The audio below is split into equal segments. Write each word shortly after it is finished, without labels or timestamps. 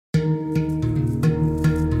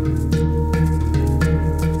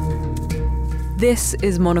This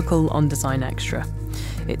is Monocle on Design Extra.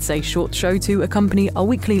 It's a short show to accompany our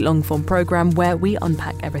weekly long-form programme where we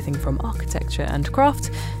unpack everything from architecture and craft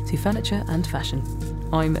to furniture and fashion.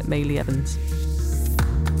 I'm Maylie Evans.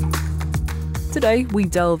 Today, we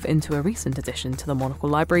delve into a recent addition to the Monocle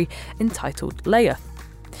library entitled Layer.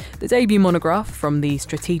 The debut monograph from the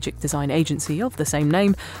strategic design agency of the same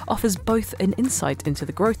name offers both an insight into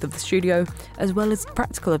the growth of the studio as well as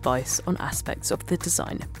practical advice on aspects of the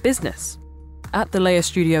design business. At the Layer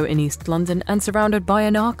studio in East London and surrounded by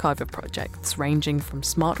an archive of projects ranging from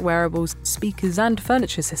smart wearables, speakers and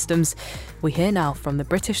furniture systems, we hear now from the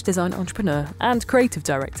British design entrepreneur and creative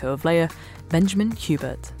director of Layer, Benjamin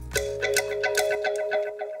Hubert.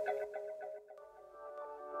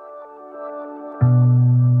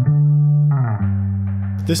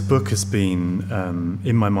 This book has been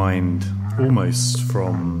in my mind almost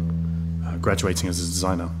from graduating as a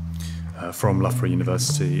designer from Loughborough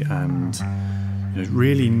University and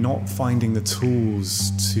really not finding the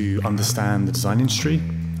tools to understand the design industry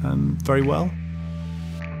very well.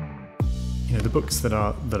 The books that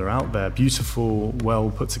are out there, beautiful, well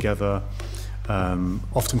put together,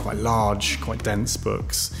 often quite large, quite dense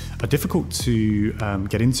books, are difficult to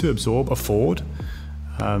get into, absorb, afford.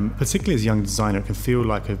 Particularly as a young designer, it can feel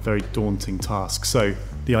like a very daunting task. So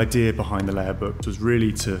the idea behind the Layer book was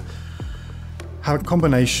really to have a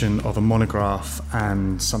combination of a monograph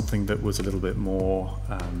and something that was a little bit more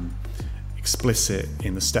explicit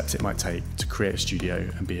in the steps it might take to create a studio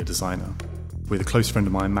and be a designer. With a close friend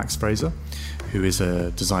of mine, Max Fraser, who is a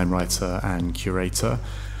design writer and curator,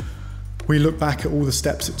 we look back at all the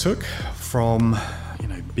steps it took from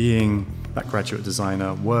being that graduate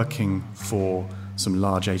designer, working for some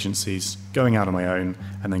large agencies, going out on my own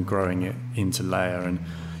and then growing it into Layer, and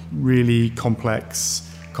really complex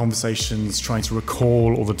conversations trying to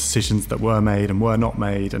recall all the decisions that were made and were not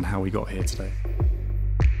made and how we got here today.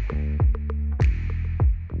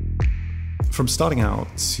 From starting out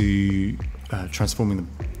to transforming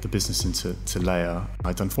the business into Layer,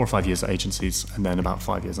 I'd done 4 or 5 years at agencies and then about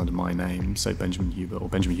 5 years under my name, so Benjamin Hubert or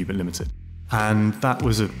Benjamin Hubert Limited. And that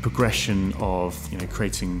was a progression of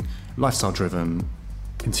creating lifestyle-driven,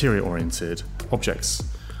 interior-oriented objects,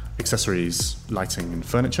 accessories, lighting and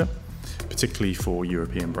furniture, particularly for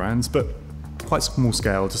European brands, but quite small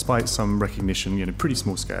scale, despite some recognition, pretty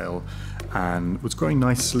small scale, and was growing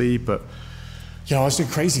nicely, but I was doing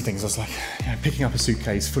crazy things. I was like, picking up a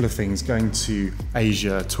suitcase full of things, going to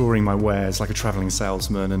Asia, touring my wares like a traveling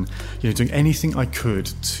salesman, and doing anything I could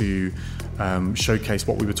to showcase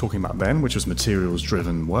what we were talking about then, which was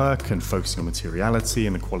materials-driven work and focusing on materiality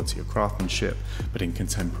and the quality of craftsmanship, but in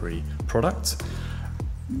contemporary product.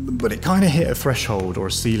 But it kind of hit a threshold or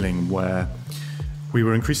a ceiling where we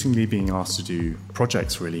were increasingly being asked to do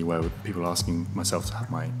projects, really, where people were asking myself to have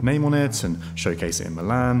my name on it and showcase it in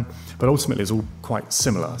Milan. But ultimately, it's all quite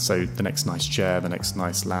similar. So the next nice chair, the next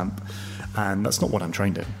nice lamp. And that's not what I'm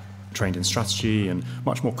trained in. I'm trained in strategy and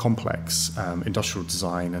much more complex industrial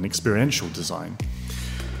design and experiential design.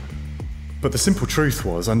 But the simple truth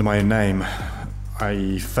was, under my own name,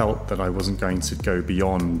 I felt that I wasn't going to go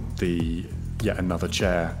beyond the yet another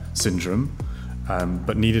chair syndrome,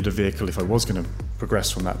 but needed a vehicle if I was going to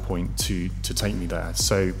progress from that point to take me there.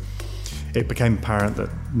 So it became apparent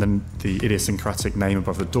that the idiosyncratic name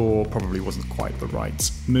above the door probably wasn't quite the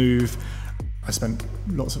right move. I spent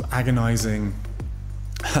lots of agonizing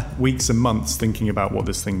weeks and months thinking about what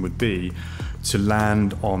this thing would be to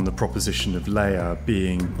land on the proposition of Layer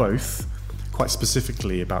being both quite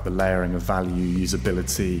specifically about the layering of value,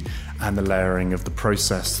 usability, and the layering of the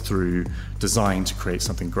process through design to create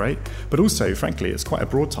something great. But also, frankly, it's quite a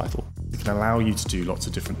broad title. It can allow you to do lots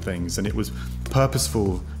of different things, and it was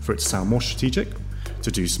purposeful for it to sound more strategic,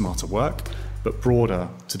 to do smarter work, but broader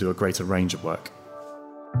to do a greater range of work.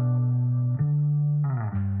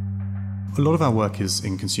 A lot of our work is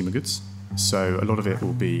in consumer goods. So a lot of it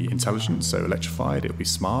will be intelligent, so electrified, it will be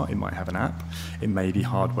smart, it might have an app, it may be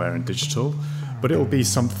hardware and digital, but it will be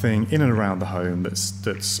something in and around the home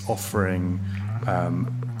that's offering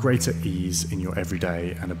greater ease in your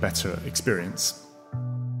everyday and a better experience.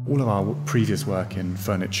 All of our previous work in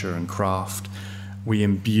furniture and craft, we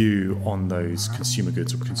imbue on those consumer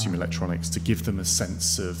goods or consumer electronics to give them a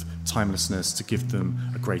sense of timelessness, to give them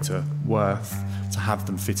a greater worth, to have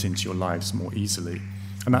them fit into your lives more easily.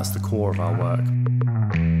 And that's the core of our work.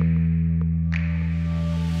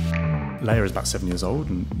 Layer is about 7 years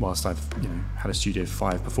old, and whilst I've had a studio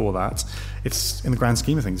for 5 before that, it's, in the grand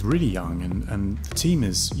scheme of things, really young, and the team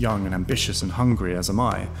is young and ambitious and hungry, as am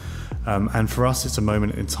I. And for us, it's a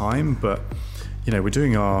moment in time, but we're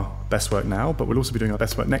doing our best work now, but we'll also be doing our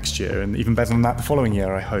best work next year, and even better than that the following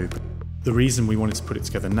year, I hope. The reason we wanted to put it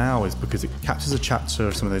together now is because it captures a chapter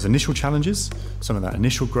of some of those initial challenges, some of that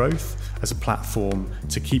initial growth as a platform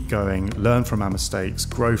to keep going, learn from our mistakes,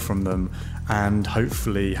 grow from them, and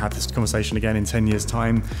hopefully have this conversation again in 10 years'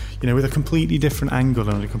 time, with a completely different angle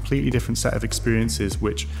and a completely different set of experiences,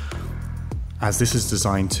 which, as this is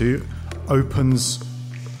designed to, opens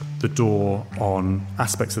the door on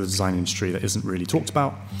aspects of the design industry that isn't really talked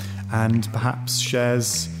about, and perhaps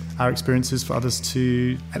shares our experiences for others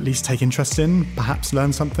to at least take interest in, perhaps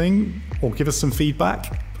learn something, or give us some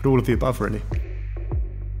feedback, but all of the above, really.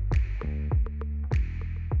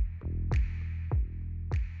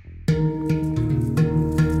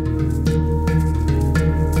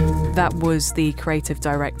 That was the creative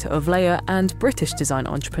director of Leia and British design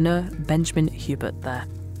entrepreneur Benjamin Hubert there.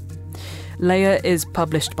 Leia is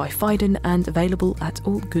published by Phaidon and available at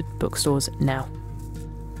all good bookstores now.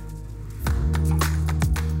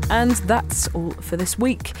 And that's all for this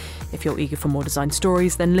week. If you're eager for more design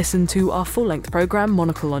stories, then listen to our full-length programme,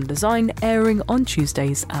 Monocle on Design, airing on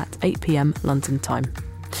Tuesdays at 8 p.m. London time.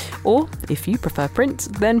 Or, if you prefer print,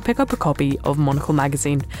 then pick up a copy of Monocle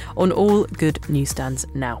magazine on all good newsstands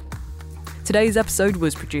now. Today's episode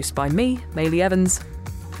was produced by me, Maylie Evans.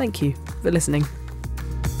 Thank you for listening.